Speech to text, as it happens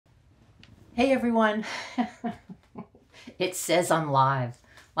Hey everyone. It says I'm live.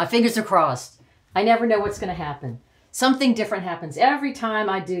 My fingers are crossed. I never know what's going to happen. Something different happens every time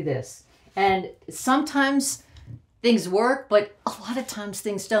I do this. And sometimes things work, but a lot of times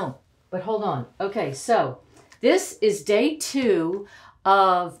things don't. But hold on. Okay, so this is day 2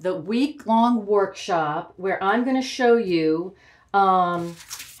 of the week-long workshop where I'm going to show you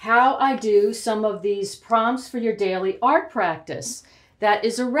how I do some of these prompts for your daily art practice. That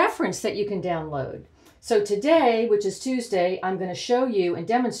is a reference that you can download. So today, which is Tuesday, I'm going to show you and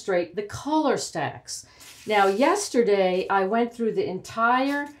demonstrate the color stacks. Now, yesterday, I went through the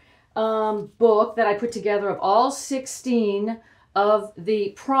entire book that I put together of all 16 of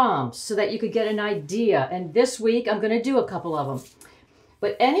the prompts so that you could get an idea. And this week, I'm going to do a couple of them.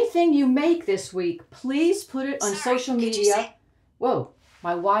 But anything you make this week, please put it on social media. Whoa,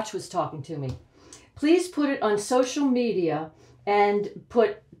 my watch was talking to me. Please put it on social media and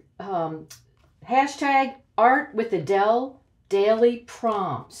put hashtag art with Adele daily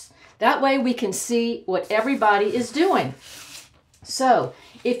prompts. That way we can see what everybody is doing. So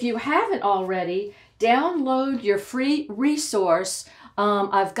if you haven't already, download your free resource.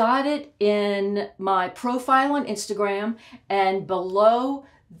 I've got it in my profile on Instagram, and below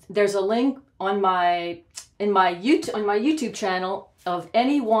there's a link on my YouTube channel of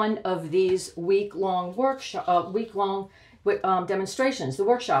any one of these week-long demonstrations, the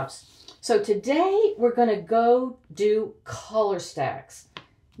workshops. So today we're going to go do color stacks.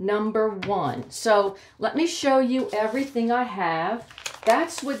 Number 1. So let me show you everything I have.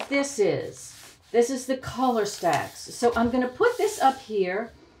 That's what this is. This is the color stacks. So I'm going to put this up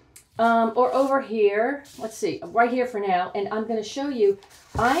here or over here. Let's see, right here for now. And I'm going to show you,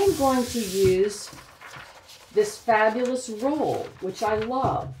 I'm going to use this fabulous roll, which I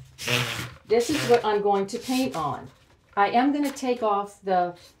love. This is what I'm going to paint on. I am going to take off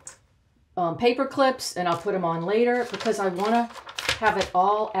the paper clips and I'll put them on later because I want to have it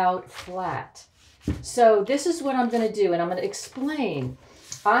all out flat. So this is what I'm going to do, and I'm going to explain.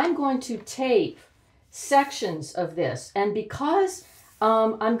 I'm going to tape sections of this, and because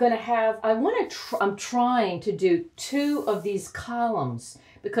I'm going to have, I'm trying to do 2 of these columns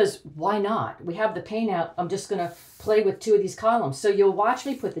because why not? We have the paint out. I'm just going to play with 2 of these columns. So you'll watch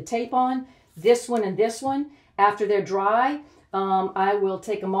me put the tape on this one and this one. After they're dry, I will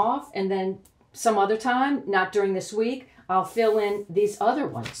take them off, and then some other time, not during this week, I'll fill in these other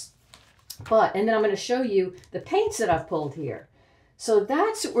ones. And then I'm going to show you the paints that I've pulled here. So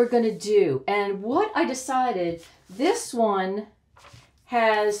that's what we're going to do. And what I decided, this one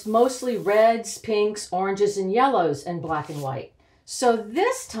has mostly reds, pinks, oranges, and yellows, and black and white. So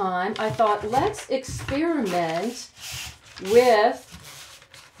this time I thought, let's experiment with,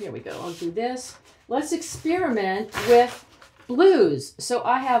 here we go, I'll do this. Let's experiment with blues. So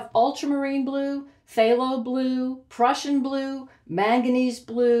I have ultramarine blue, phthalo blue, Prussian blue, manganese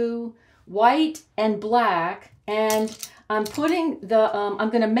blue, white, and black. And I'm putting the, I'm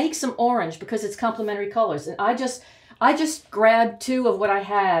going to make some orange because it's complementary colors. And I just grabbed 2 of what I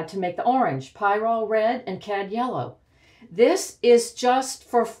had to make the orange, Pyrrole red and Cad yellow. This is just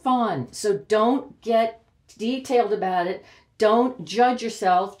for fun. So don't get detailed about it. Don't judge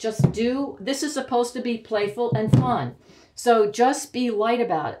yourself. Just do, this is supposed to be playful and fun. So just be light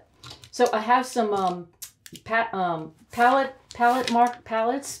about it. So I have some palettes.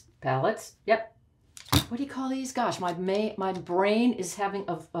 Yep. What do you call these? Gosh, my brain is having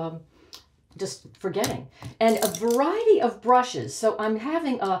just forgetting. And a variety of brushes. So I'm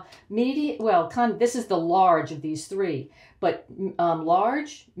having a medium, well, this is the large of these 3, but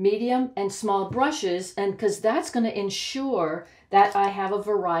large, medium, and small brushes, and because that's going to ensure that I have a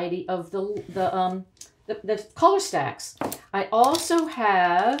variety of the color stacks. I also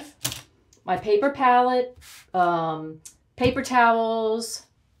have my paper palette, paper towels,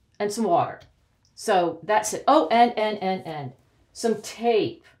 and some water. So that's it. Oh, and some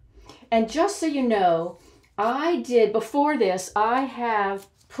tape. And just so you know, before this, I have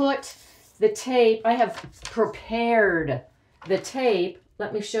put the tape, I have prepared the tape.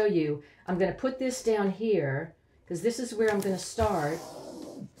 Let me show you. I'm going to put this down here because this is where I'm going to start.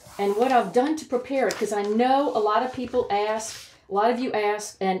 And what I've done to prepare it, because I know a lot of people ask, a lot of you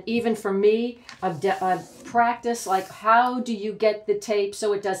ask, and even for me, I've practiced, like, how do you get the tape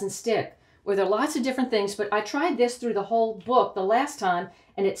so it doesn't stick? Well, there are lots of different things, but I tried this through the whole book the last time,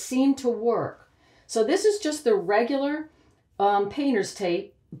 and it seemed to work. So this is just the regular painter's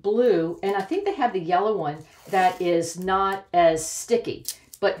tape, blue, and I think they have the yellow one that is not as sticky.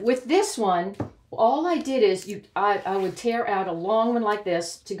 But with this one, all I did is I would tear out a long one like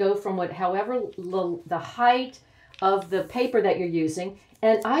this to go from however the height of the paper that you're using,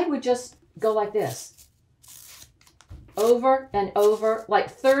 and I would just go like this. Over and over, like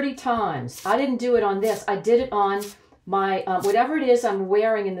 30 times. I didn't do it on this. I did it on my, whatever it is I'm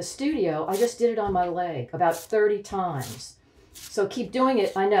wearing in the studio, I just did it on my leg about 30 times. So keep doing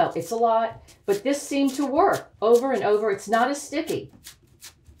it. I know it's a lot, but this seemed to work over and over. It's not as sticky.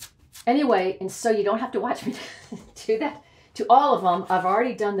 Anyway, and so you don't have to watch me do that to all of them. I've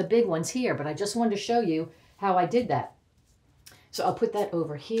already done the big ones here, but I just wanted to show you how I did that. So I'll put that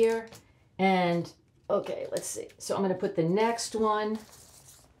over here. And okay, let's see. So I'm going to put the next one.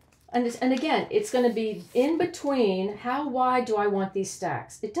 And again, it's going to be in between. How wide do I want these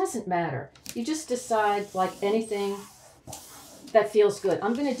stacks? It doesn't matter. You just decide, like anything that feels good.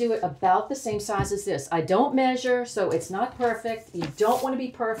 I'm going to do it about the same size as this. I don't measure, so it's not perfect. You don't want to be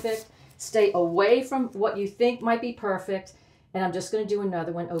perfect. Stay away from what you think might be perfect. And I'm just going to do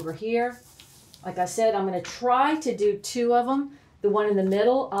another one over here. Like I said, I'm going to try to do 2 of them. The one in the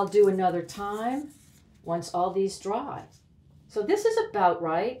middle, I'll do another time once all these dry. So this is about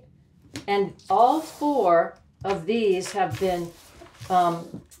right. And all 4 of these have been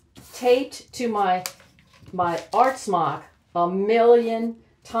taped to my art smock a million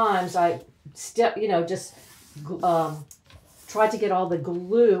times. I just tried to get all the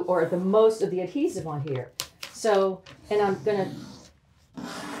glue or the most of the adhesive on here. So, and I'm gonna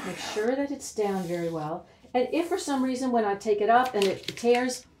make sure that it's down very well. And if for some reason when I take it up and it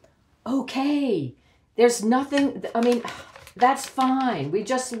tears, okay, there's nothing, I mean, that's fine. We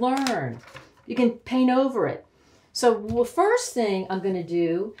just learn. You can paint over it. So the first thing I'm going to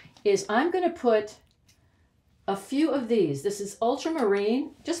do is I'm going to put a few of these. This is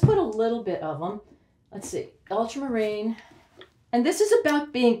ultramarine. Just put a little bit of them. Let's see. Ultramarine. And this is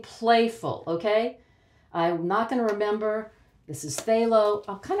about being playful, okay? I'm not going to remember. This is phthalo.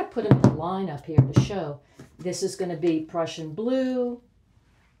 I'll kind of put them in a line up here to show. This is going to be Prussian blue.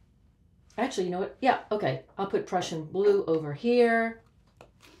 Actually, you know what? Yeah, okay. I'll put Prussian blue over here.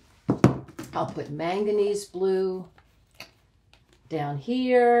 I'll put manganese blue down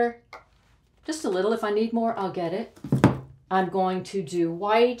here. Just a little. If I need more, I'll get it. I'm going to do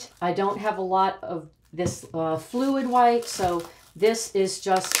white. I don't have a lot of this fluid white, so this is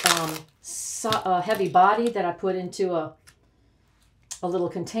just a heavy body that I put into a little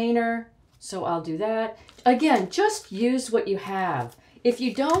container. So I'll do that. Again, just use what you have. If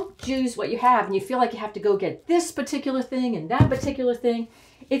you don't use what you have and you feel like you have to go get this particular thing and that particular thing,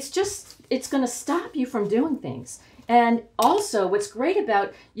 it's going to stop you from doing things. And also, what's great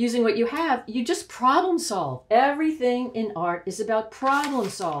about using what you have, you just problem solve. Everything in art is about problem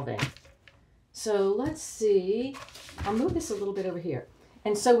solving. So let's see. I'll move this a little bit over here.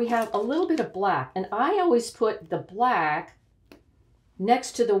 And so we have a little bit of black. And I always put the black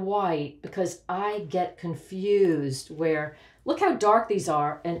next to the white because I get confused where, look how dark these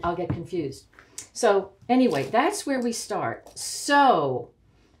are, and I'll get confused. So anyway, that's where we start. So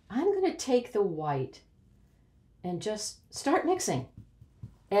I'm going to take the white and just start mixing.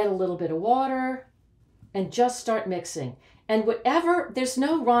 Add a little bit of water and just start mixing. And whatever, there's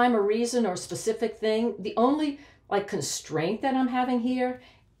no rhyme or reason or specific thing. The only like constraint that I'm having here,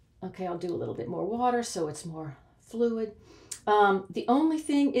 okay, I'll do a little bit more water so it's more fluid. The only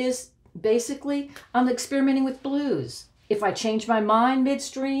thing is basically I'm experimenting with blues. If I change my mind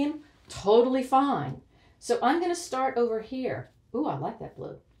midstream, totally fine. So I'm going to start over here. Ooh, I like that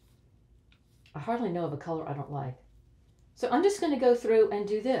blue. I hardly know of a color I don't like. So I'm just going to go through and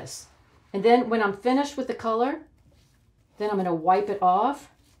do this. And then when I'm finished with the color, then I'm going to wipe it off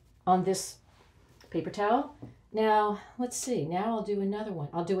on this paper towel. Now, let's see. Now I'll do another one.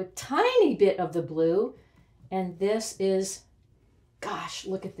 I'll do a tiny bit of the blue. And this is, gosh,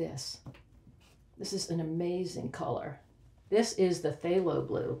 look at this. This is an amazing color. This is the phthalo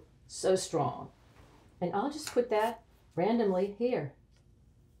blue. So strong. And I'll just put that randomly here.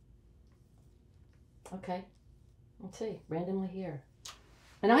 Okay. Let's see. Randomly here.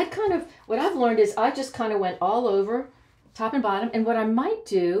 And I kind of, what I've learned is I just kind of went all over, top and bottom. And what I might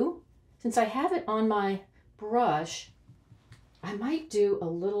do, since I have it on my brush, I might do a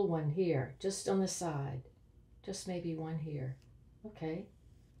little one here, just on the side. Just maybe one here. Okay.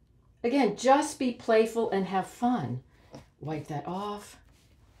 Again, just be playful and have fun. Wipe that off.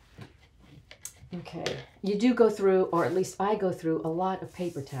 Okay. You do go through, or at least I go through, a lot of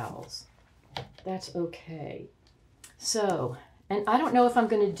paper towels. That's okay. So, and I don't know if I'm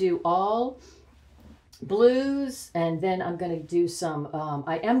going to do all blues, and then I'm going to do some,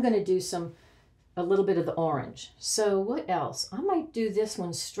 I am going to do some, a little bit of the orange. So what else? I might do this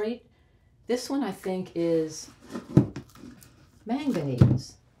one straight. This one I think is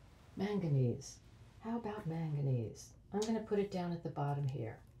manganese. Manganese. How about manganese? I'm going to put it down at the bottom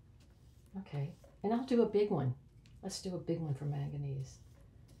here. Okay, and I'll do a big one. Let's do a big one for manganese.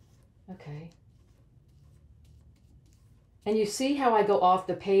 Okay. And you see how I go off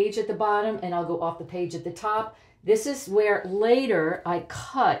the page at the bottom and I'll go off the page at the top? This is where later I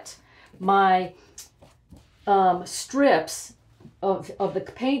cut my strips of the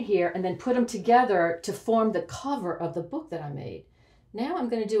paint here and then put them together to form the cover of the book that I made. Now I'm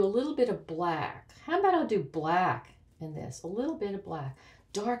going to do a little bit of black. How about I'll do black in this? A little bit of black.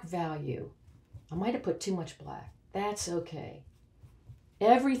 Dark value. I might have put too much black. That's okay.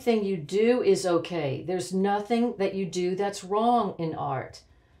 Everything you do is okay. There's nothing that you do that's wrong in art.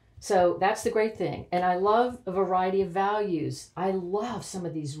 So that's the great thing. And I love a variety of values. I love some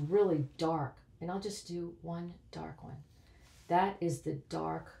of these really dark. And I'll just do one dark one. That is the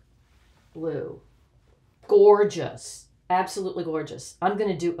dark blue. Gorgeous. Absolutely gorgeous. I'm going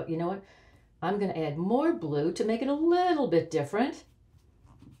to do, you know what? I'm going to add more blue to make it a little bit different.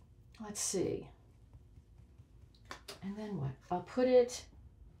 Let's see. And then what? I'll put it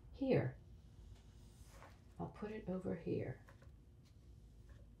here. I'll put it over here.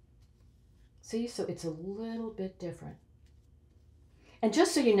 See, so it's a little bit different. And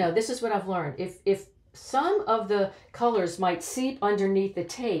just so you know, this is what I've learned. If some of the colors might seep underneath the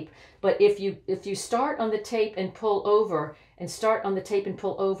tape, but if you start on the tape and pull over and start on the tape and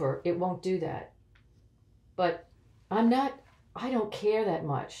pull over, it won't do that. But I don't care that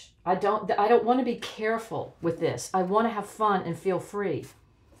much. I don't want to be careful with this. I want to have fun and feel free.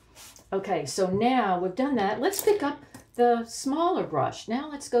 Okay, so now we've done that. Let's pick up the smaller brush. Now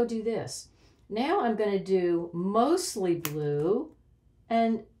let's go do this. Now I'm going to do mostly blue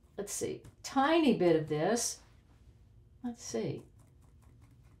and let's see, tiny bit of this. Let's see.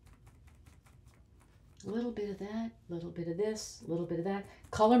 A little bit of that, a little bit of this, a little bit of that.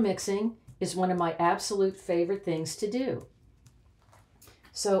 Color mixing is one of my absolute favorite things to do.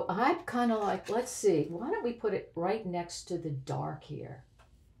 So I'm kind of like, let's see, why don't we put it right next to the dark here?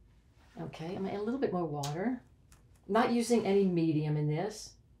 Okay, I'm going to add a little bit more water. I'm not using any medium in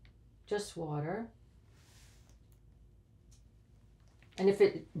this, just water. And if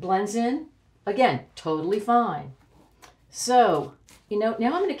it blends in, again, totally fine. So, you know,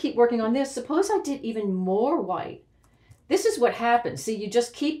 now I'm going to keep working on this. Suppose I did even more white. This is what happens. See, you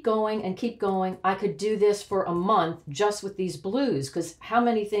just keep going and keep going. I could do this for a month just with these blues, because how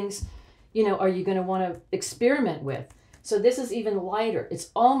many things, you know, are you going to want to experiment with? So this is even lighter.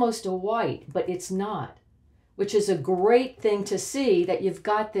 It's almost a white, but it's not, which is a great thing to see that you've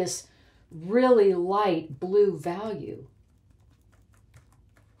got this really light blue value.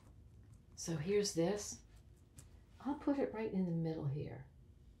 So here's this. I'll put it right in the middle here.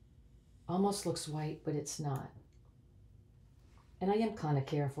 Almost looks white, but it's not. And I am kind of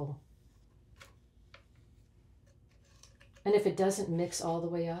careful. And if it doesn't mix all the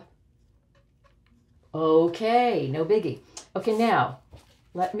way up, okay, no biggie. Okay, now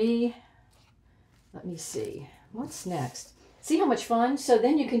let me see. What's next? See how much fun? So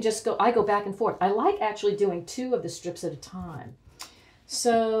then you can just go, I go back and forth. I like actually doing 2 of the strips at a time.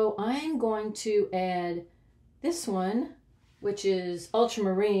 So I'm going to add this one, which is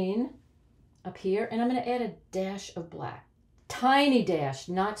ultramarine up here, and I'm going to add a dash of black. Tiny dash,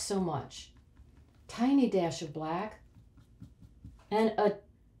 not so much. Tiny dash of black and a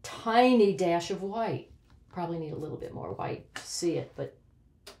tiny dash of white. Probably need a little bit more white to see it, but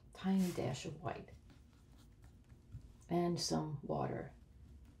tiny dash of white. And some water.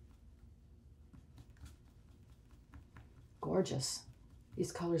 Gorgeous.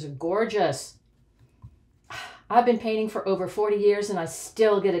 These colors are gorgeous. I've been painting for over 40 years and I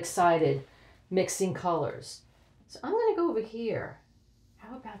still get excited mixing colors. So I'm going to go over here.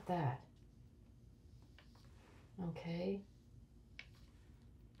 How about that? Okay.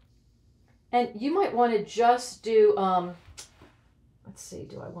 And you might want to just do, let's see,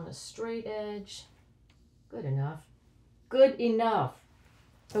 do I want a straight edge? Good enough. Good enough.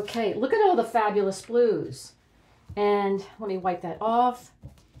 Okay, look at all the fabulous blues. And let me wipe that off.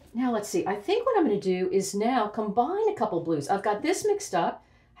 Now let's see, I think what I'm going to do is now combine a couple blues. I've got this mixed up.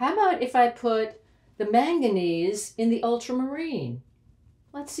 How about if I put the manganese in the ultramarine?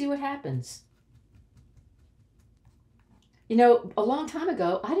 Let's see what happens. You know, a long time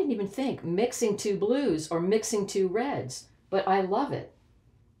ago, I didn't even think mixing 2 blues or mixing 2 reds, but I love it.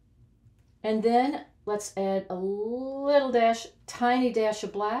 And then let's add a little dash, tiny dash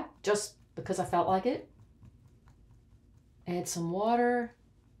of black, just because I felt like it. Add some water.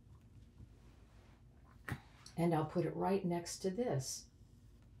 And I'll put it right next to this.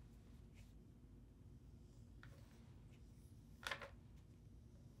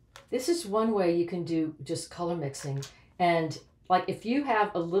 This is one way you can do just color mixing. And Like if you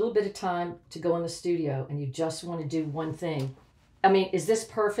have a little bit of time to go in the studio and you just want to do one thing, I mean, is this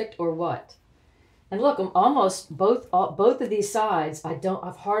perfect or what? And look, I'm almost both of these sides.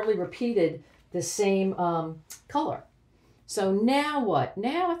 I've hardly repeated the same color. So now what?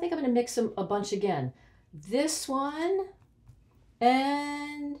 Now I think I'm going to mix them a bunch again. This one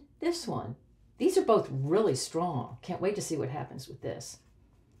and this one. These are both really strong. Can't wait to see what happens with this.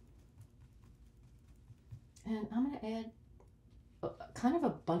 And I'm going to add kind of a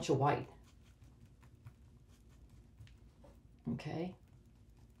bunch of white. Okay.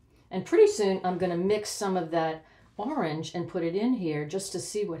 And pretty soon I'm going to mix some of that orange and put it in here just to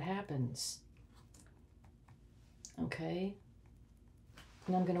see what happens. Okay.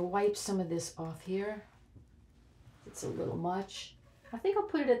 And I'm going to wipe some of this off here. It's a little much. I think I'll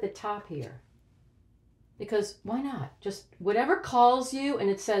put it at the top here. Because why not? Just whatever calls you and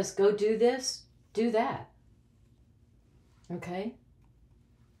it says, go do this, do that. Okay?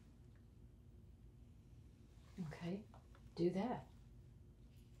 Okay, do that.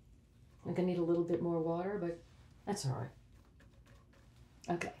 I'm going to need a little bit more water, but that's all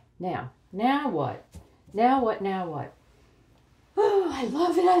right. Okay, now what? Now what? Oh, I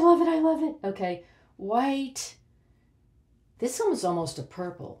love it, I love it, I love it. Okay, white. This one was almost a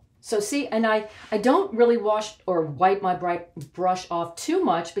purple. So see, and I don't really wash or wipe my brush off too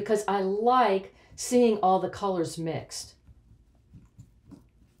much because I like seeing all the colors mixed.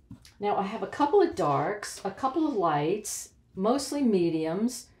 Now I have a couple of darks, a couple of lights, mostly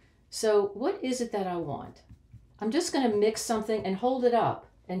mediums. So what is it that I want? I'm just going to mix something and hold it up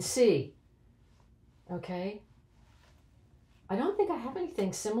and see. Okay. I don't think I have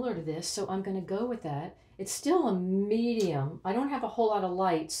anything similar to this, so I'm going to go with that. It's still a medium. I don't have a whole lot of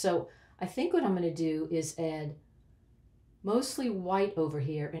light, so I think what I'm going to do is add mostly white over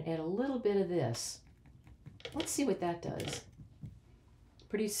here and add a little bit of this. Let's see what that does.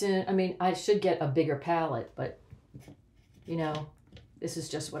 Pretty soon, I mean, I should get a bigger palette, but, you know, this is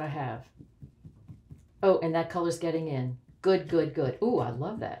just what I have. Oh, and that color's getting in. Good, good, good. Ooh, I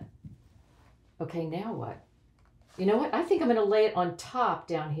love that. Okay, now what? You know what? I think I'm going to lay it on top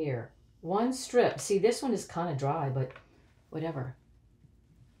down here. One strip. See, this one is kind of dry, but whatever.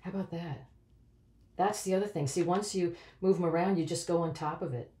 How about that? That's the other thing. See, once you move them around, you just go on top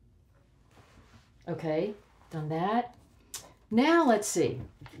of it. Okay, done that. Now let's see.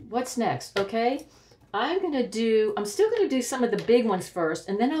 What's next? Okay, I'm still going to do some of the big ones first,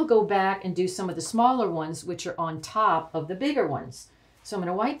 and then I'll go back and do some of the smaller ones, which are on top of the bigger ones. So I'm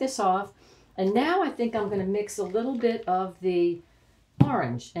going to wipe this off. And now I think I'm going to mix a little bit of the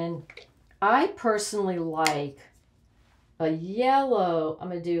orange. And I personally like a yellow. I'm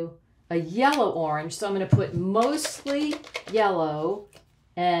going to do a yellow orange. So I'm going to put mostly yellow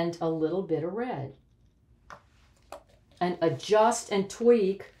and a little bit of red. And adjust and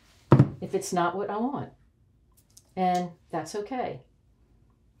tweak if it's not what I want. And that's okay.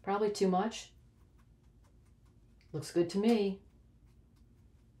 Probably too much. Looks good to me.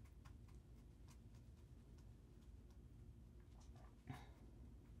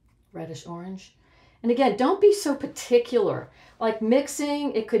 Reddish orange. And again, don't be so particular. Like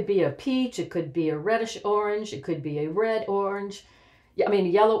mixing, it could be a peach, it could be a reddish orange, it could be a red orange. Yeah, I mean a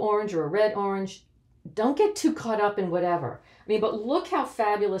yellow orange or a red orange. Don't get too caught up in whatever. I mean, but look how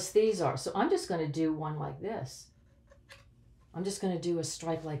fabulous these are. So I'm just going to do one like this. I'm just going to do a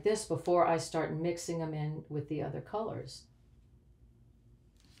stripe like this before I start mixing them in with the other colors.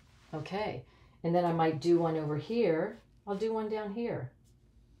 Okay, and then I might do one over here. I'll do one down here.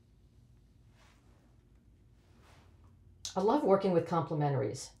 I love working with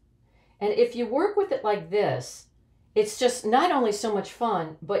complementaries. And if you work with it like this, it's just not only so much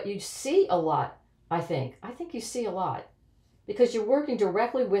fun, but you see a lot, I think. I think you see a lot because you're working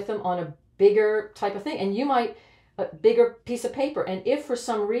directly with them on a bigger type of thing. And you might, a bigger piece of paper. And if for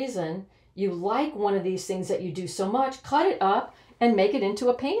some reason you like one of these things that you do so much, cut it up and make it into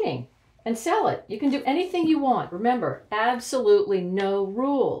a painting and sell it. You can do anything you want. Remember, absolutely no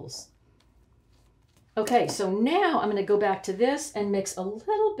rules. Okay, so now I'm going to go back to this and mix a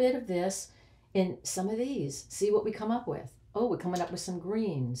little bit of this in some of these. See what we come up with. Oh, we're coming up with some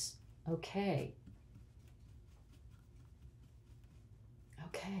greens. Okay.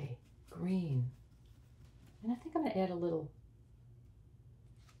 Okay, green. And I think I'm going to add a little,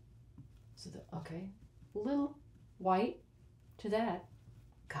 okay, a little white to that.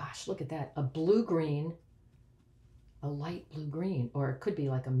 Gosh, look at that. A blue-green. A light blue-green, or it could be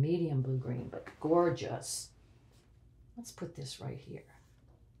like a medium blue-green, but gorgeous. Let's put this right here.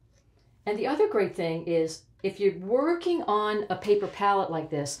 And the other great thing is, if you're working on a paper palette like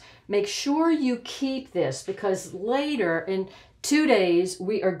this, make sure you keep this because later, and 2 days,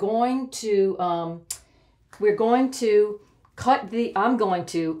 we're going to I'm going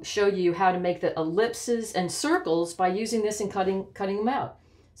to show you how to make the ellipses and circles by using this and cutting them out.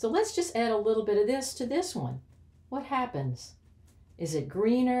 So let's just add a little bit of this to this one. What happens? Is it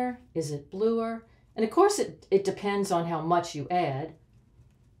greener? Is it bluer? And of course it depends on how much you add.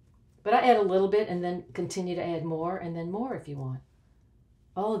 But I add a little bit and then continue to add more and then more if you want.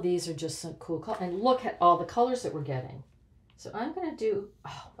 All of these are just some cool colors. And look at all the colors that we're getting. So I'm going to do,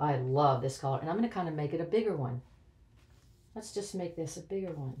 oh, I love this color. And I'm going to kind of make it a bigger one. Let's just make this a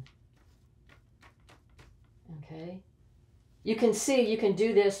bigger one. Okay. You can see you can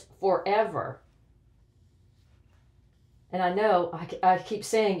do this forever. And I know I keep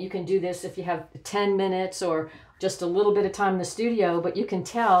saying you can do this if you have 10 minutes or just a little bit of time in the studio, but you can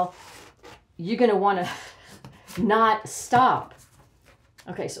tell you're going to want to not stop.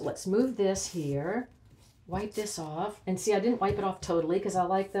 Okay, so let's move this here. Wipe this off. And see, I didn't wipe it off totally because I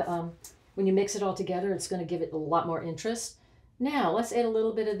like the, when you mix it all together, it's going to give it a lot more interest. Now, let's add a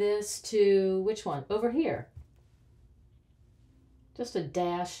little bit of this to, which one? Over here. Just a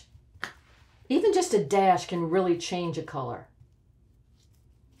dash. Even just a dash can really change a color.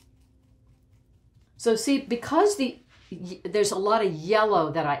 So see, because there's a lot of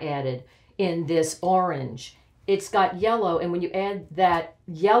yellow that I added in this orange, it's got yellow, and when you add that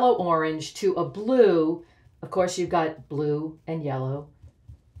yellow orange to a blue, of course you've got blue and yellow,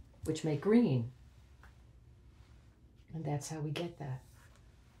 which make green. And that's how we get that.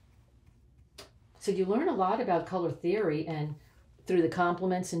 So you learn a lot about color theory and through the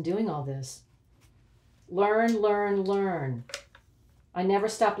complements and doing all this. Learn, learn, learn. I never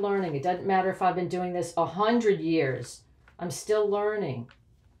stop learning. It doesn't matter if I've been doing this 100 years. I'm still learning.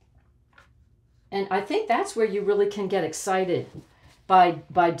 And I think that's where you really can get excited by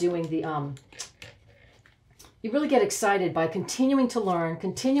doing the, you really get excited by continuing to learn,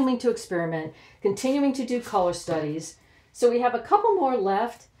 continuing to experiment, continuing to do color studies. So we have a couple more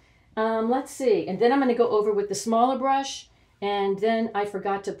left. Let's see. And then I'm going to go over with the smaller brush. And then I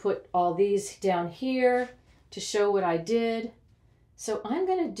forgot to put all these down here to show what I did. So I'm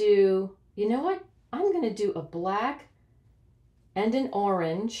going to do, you know what? I'm going to do a black and an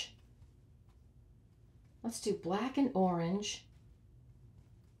orange. Let's do black and orange.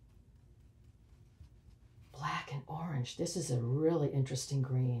 Black and orange. This is a really interesting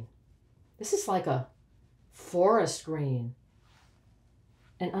green. This is like a forest green.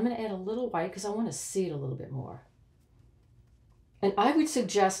 And I'm going to add a little white because I want to see it a little bit more. And I would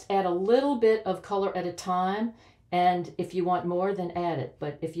suggest add a little bit of color at a time. And if you want more, then add it.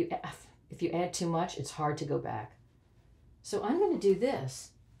 But if you add too much, it's hard to go back. So I'm going to do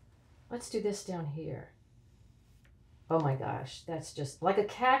this. Let's do this down here. Oh my gosh, that's just like a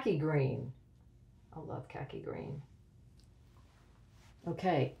khaki green. I love khaki green.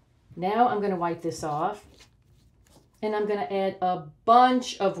 Okay, now I'm going to wipe this off. And I'm going to add a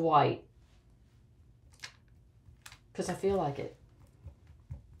bunch of white. Because I feel like it.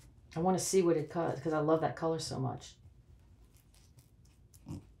 I want to see what it does because I love that color so much.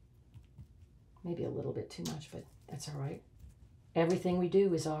 Maybe a little bit too much, but that's all right. Everything we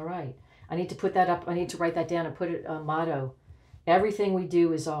do is all right. I need to put that up. I need to write that down and put it a motto. Everything we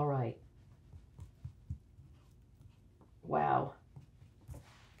do is all right. Wow.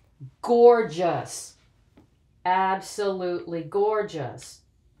 Gorgeous. Absolutely gorgeous.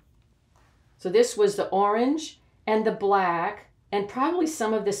 So this was the orange and the black and probably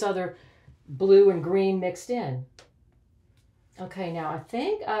some of this other blue and green mixed in. Okay, now I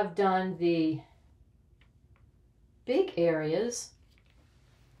think I've done the big areas.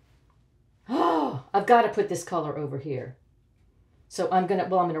 Oh, I've got to put this color over here. So I'm going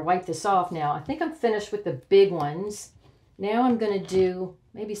to wipe this off now. I think I'm finished with the big ones. Now I'm going to do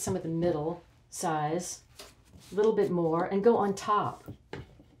maybe some of the middle size, a little bit more, and go on top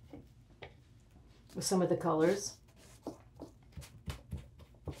with some of the colors.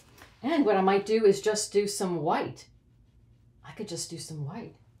 And what I might do is just do some white. I could just do some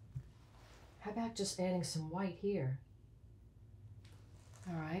white. How about just adding some white here?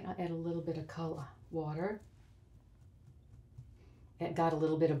 All right, I'll add a little bit of color, water. It got a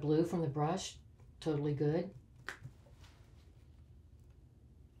little bit of blue from the brush. Totally good.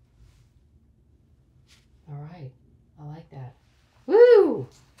 All right, I like that. Woo!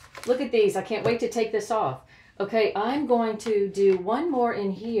 Look at these. I can't wait to take this off. Okay, I'm going to do one more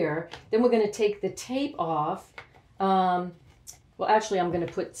in here. Then we're going to take the tape off. Well, actually, I'm going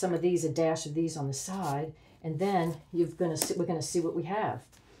to put some of these, a dash of these on the side. And then we're going to see what we have.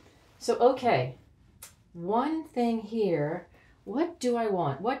 So, okay, one thing here. what do I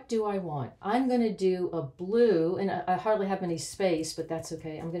want? What do I want? I'm going to do a blue, and I hardly have any space, but that's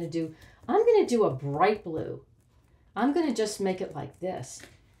okay. I'm going to do a bright blue. I'm going to just make it like this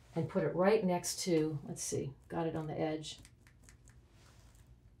and put it right next to, let's see, got it on the edge.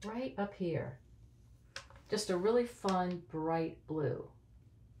 Right up here. Just a really fun, bright blue.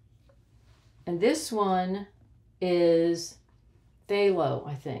 And this one is Phthalo,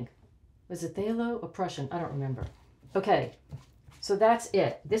 I think. Was it Phthalo or Prussian? I don't remember. Okay, so that's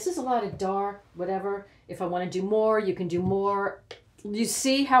it. This is a lot of dark, whatever. If I want to do more, you can do more. You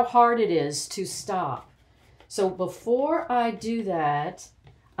see how hard it is to stop. So before I do that,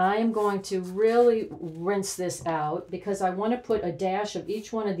 I'm going to really rinse this out because I want to put a dash of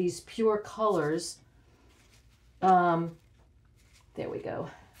each one of these pure colors. There we go.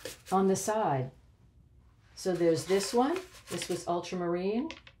 On the side. So there's this one. This was ultramarine.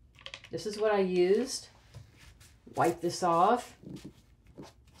 This is what I used. Wipe this off.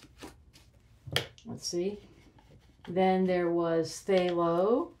 Let's see. Then there was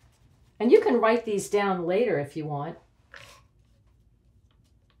Phthalo. And you can write these down later if you want.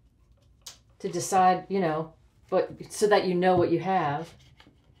 To decide, you know, but so that you know what you have.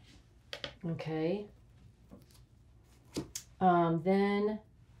 Okay. Then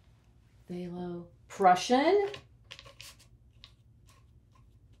Phthalo, Prussian.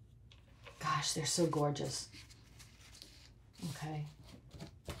 Gosh, they're so gorgeous. Okay.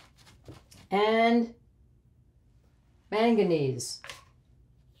 And manganese.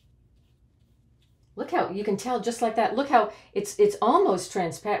 Look how you can tell just like that. Look how it's almost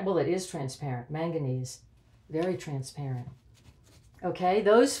transparent. Well, it is transparent. Manganese, very transparent. Okay,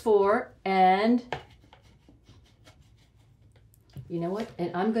 those four, and you know what?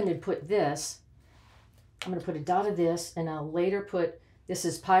 And I'm going to put this. I'm going to put a dot of this, and I'll later put, this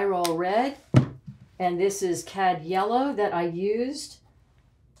is Pyrrole Red, and this is Cad Yellow that I used.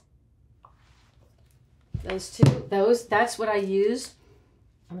 Those two, that's what I used.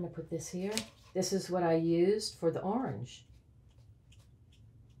 I'm going to put this here. This is what I used for the orange.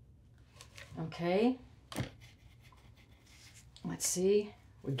 Okay. Let's see.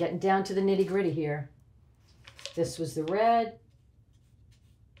 We're getting down to the nitty-gritty here. This was the red.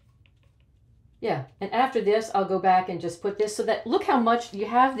 Yeah, and after this, I'll go back and just put this so that, look how much you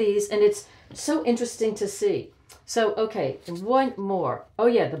have these, and it's so interesting to see. So, okay, and one more. Oh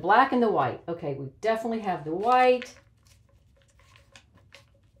yeah, the black and the white. Okay, we definitely have the white.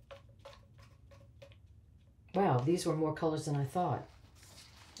 Wow, these were more colors than I thought.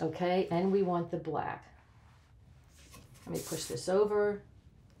 Okay, and we want the black. Let me push this over.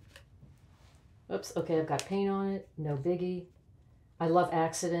 Oops, okay, I've got paint on it. No biggie. I love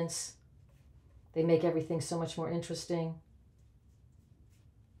accidents. They make everything so much more interesting.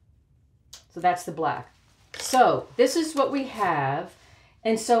 So that's the black. So this is what we have.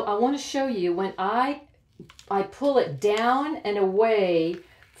 And so I want to show you when I pull it down and away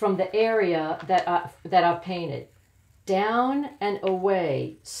from the area that I've painted. Down and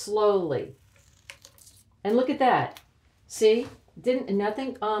away, slowly. And look at that. See?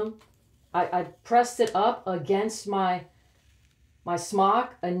 Nothing, I pressed it up against my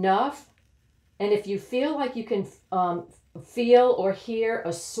smock enough. And if you feel like you can feel or hear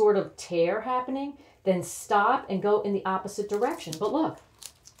a sort of tear happening, then stop and go in the opposite direction. But look,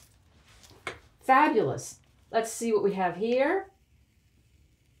 fabulous. Let's see what we have here.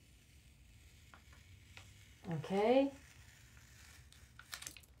 Okay.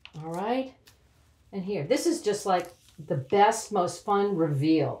 All right. And here, this is just like the best, most fun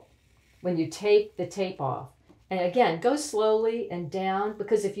reveal when you take the tape off. And again, go slowly and down,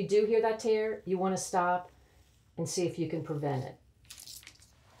 because if you do hear that tear, you want to stop and see if you can prevent it.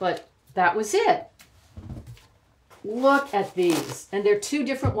 But that was it. Look at these. And they're two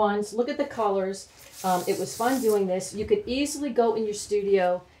different ones. Look at the colors. It was fun doing this. You could easily go in your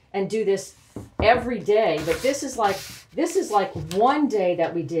studio and do this every day, but this is like one day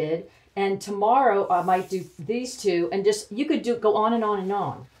that we did, and tomorrow I might do these two, and just you could go on and on and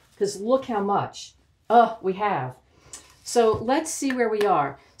on, because look how much we have. So let's see where we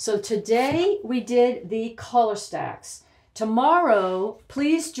are. So today we did the color stacks. Tomorrow,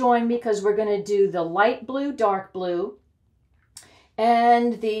 please join me, because we're going to do the light blue, dark blue,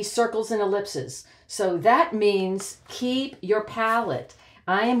 and the circles and ellipses. So that means keep your palette.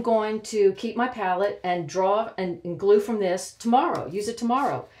 I am going to keep my palette and draw and glue from this tomorrow. Use it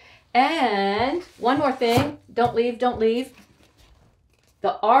tomorrow. And one more thing. Don't leave, don't leave.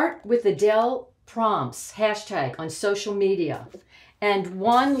 The Art with Adele prompts hashtag on social media. And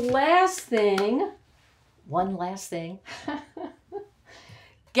one last thing.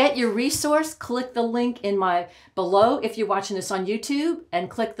 Get your resource, click the link in my below if you're watching this on YouTube, and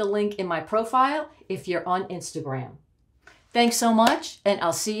click the link in my profile if you're on Instagram. Thanks so much, and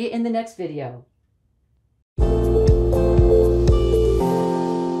I'll see you in the next video.